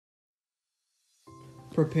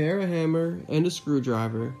Prepare a hammer and a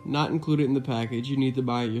screwdriver, not included in the package, you need to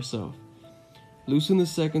buy it yourself. Loosen the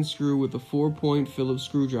second screw with a 4-point Phillips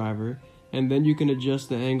screwdriver, and then you can adjust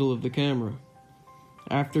the angle of the camera.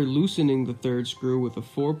 After loosening the third screw with a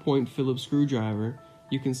 4-point Phillips screwdriver,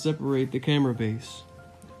 you can separate the camera base.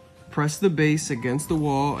 Press the base against the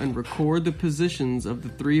wall and record the positions of the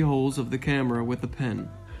 3 holes of the camera with a pen.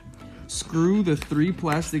 Screw the 3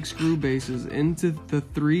 plastic screw bases into the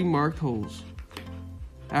 3 marked holes.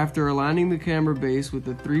 After aligning the camera base with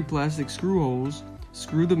the 3 plastic screw holes,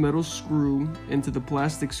 screw the metal screw into the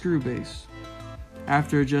plastic screw base.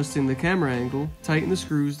 After adjusting the camera angle, tighten the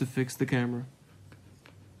screws to fix the camera.